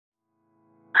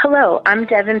Hello, I'm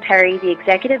Devin Perry, the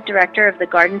Executive Director of the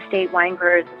Garden State Wine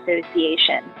Growers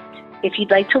Association. If you'd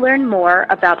like to learn more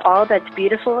about all that's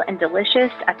beautiful and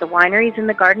delicious at the wineries in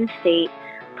the Garden State,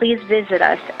 please visit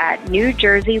us at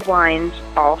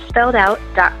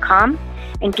newjerseywines.com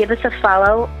and give us a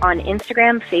follow on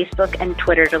Instagram, Facebook, and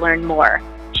Twitter to learn more.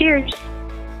 Cheers!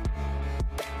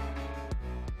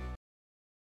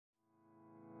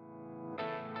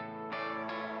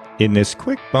 In this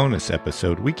quick bonus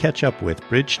episode, we catch up with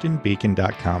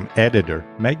BridgetonBeacon.com editor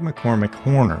Meg McCormick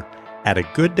Horner at a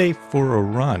Good Day for a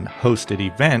Run hosted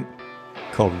event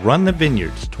called Run the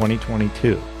Vineyards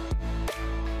 2022.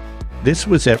 This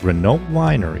was at Renault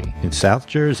Winery in South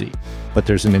Jersey, but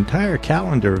there's an entire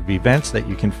calendar of events that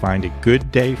you can find at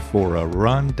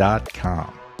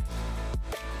gooddayforarun.com.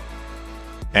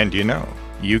 And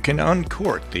you can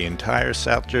uncork the entire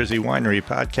South Jersey Winery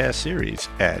podcast series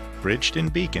at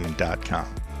BridgetonBeacon.com.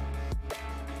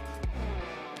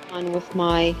 On with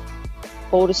my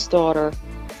oldest daughter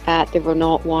at the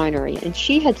Renault Winery, and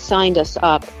she had signed us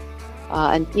up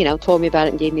and told me about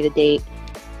it and gave me the date.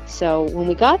 So when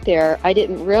we got there, I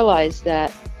didn't realize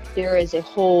that there is a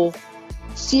whole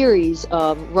series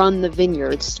of Run the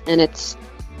Vineyards, and it's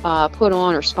put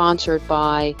on or sponsored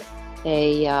by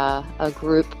a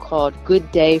group called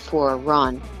Good Day for a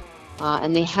Run,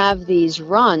 and they have these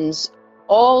runs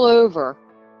all over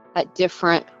at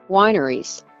different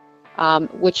wineries,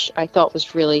 which I thought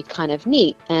was really kind of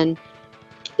neat. And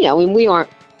we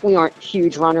aren't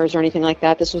huge runners or anything like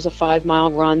that. This was a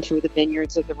 5-mile run through the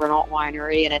vineyards of the Renault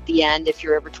Winery, and at the end, if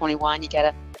you're over 21, you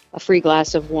get a free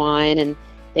glass of wine. And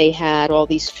they had all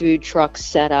these food trucks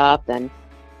set up, and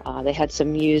they had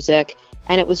some music,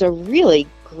 and it was a really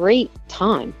great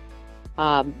time.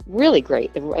 Really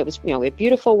great. It was, we had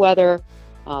beautiful weather.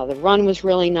 The run was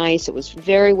really nice. It was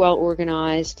very well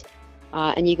organized.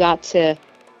 And you got to,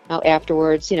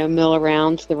 afterwards, mill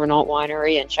around the Renault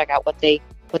Winery and check out what they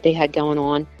had going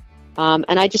on.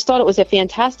 And I just thought it was a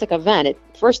fantastic event.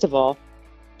 First of all,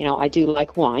 I do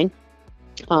like wine,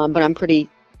 but I'm pretty,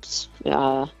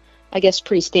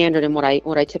 pretty standard in what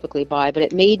I typically buy. But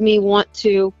it made me want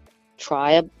to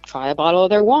try a bottle of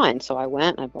their wine. So I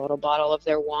went and I bought a bottle of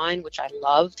their wine, which I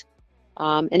loved.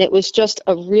 And it was just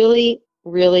a really,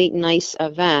 really nice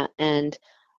event. And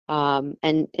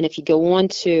if you go on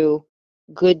to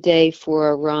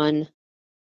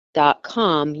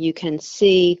gooddayforarun.com, you can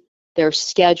see their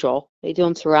schedule. They do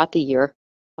them throughout the year.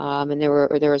 And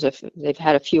they've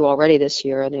had a few already this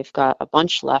year, and they've got a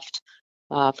bunch left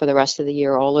for the rest of the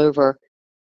year all over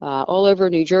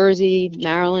New Jersey,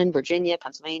 Maryland, Virginia,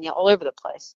 Pennsylvania, all over the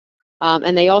place.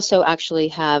 And they also actually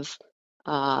have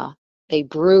a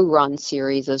brew run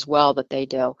series as well that they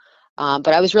do. But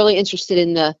I was really interested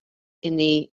in the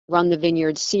Run the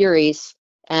Vineyard series,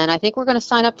 and I think we're going to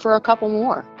sign up for a couple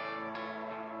more.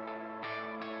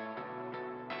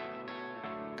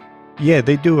 Yeah,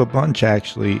 they do a bunch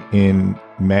actually in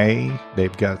May.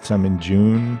 They've got some in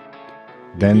June,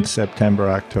 then September,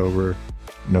 October,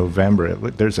 November.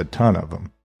 There's a ton of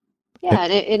them. Yeah,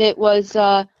 and it was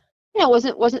it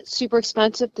wasn't super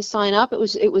expensive to sign up. It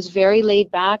was very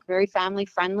laid back, very family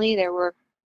friendly. There were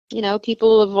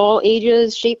people of all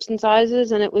ages, shapes, and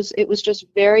sizes, and it was just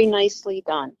very nicely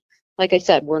done. Like I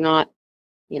said, we're not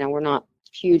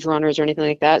huge runners or anything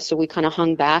like that, so we kind of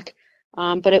hung back.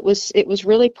 But it was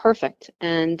really perfect,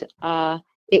 and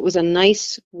it was a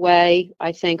nice way,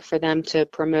 I think, for them to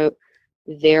promote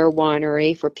their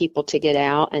winery, for people to get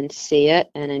out and see it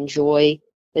and enjoy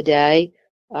the day.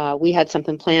 We had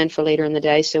something planned for later in the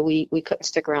day, so we couldn't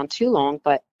stick around too long,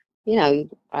 but I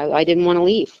didn't want to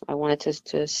leave. I wanted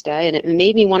to stay, and it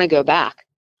made me want to go back,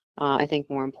 I think,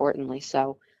 more importantly.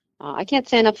 So I can't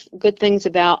say enough good things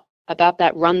about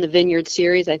that Run the Vineyard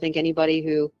series. I think anybody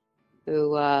who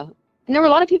and there were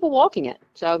a lot of people walking it,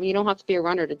 so you don't have to be a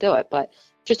runner to do it, but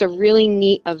just a really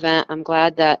neat event. I'm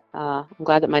glad that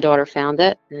my daughter found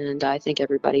it, and I think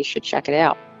everybody should check it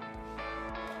out.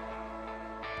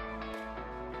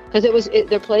 Because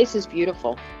their place is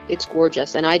beautiful. It's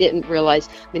gorgeous, and I didn't realize.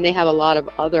 They have a lot of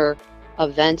other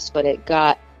events, but it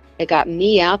got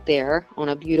me out there on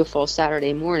a beautiful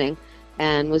Saturday morning,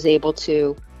 and was able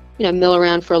to, mill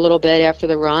around for a little bit after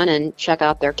the run and check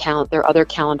out their other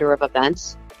calendar of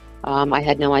events. I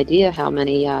had no idea how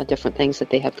many different things that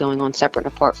they have going on separate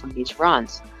and apart from these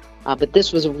runs. But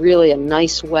this was really a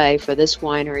nice way for this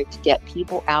winery to get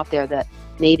people out there that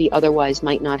maybe otherwise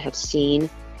might not have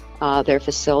seen their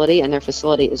facility, and their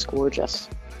facility is gorgeous.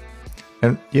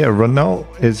 And yeah, Renault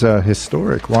is a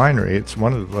historic winery. It's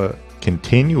one of the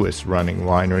continuous running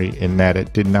winery in that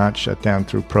it did not shut down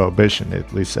through Prohibition.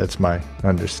 At least that's my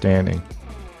understanding.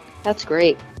 That's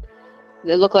great.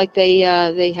 they look like they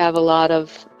have a lot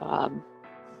of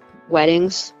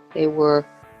weddings. They were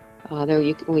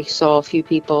there. We saw a few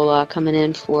people coming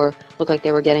in looked like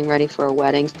they were getting ready for a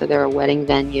wedding, so they're a wedding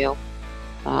venue.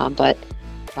 But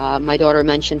my daughter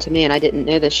mentioned to me, and I didn't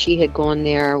know this, she had gone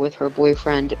there with her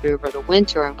boyfriend over the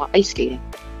winter and went ice skating.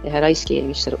 They had ice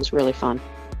skating. She said it was really fun.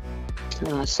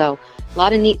 So a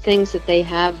lot of neat things that they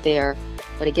have there.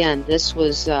 But again, this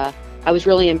was I was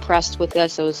really impressed with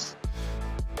this. I was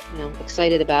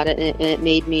excited about it, and it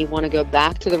made me want to go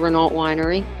back to the Renault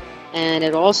Winery, and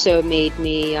it also made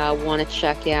me want to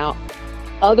check out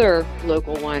other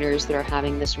local wineries that are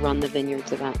having this Run the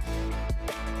Vineyards event.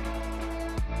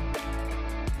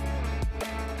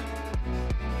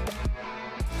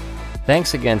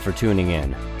 Thanks again for tuning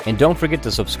in, and don't forget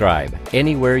to subscribe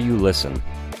anywhere you listen.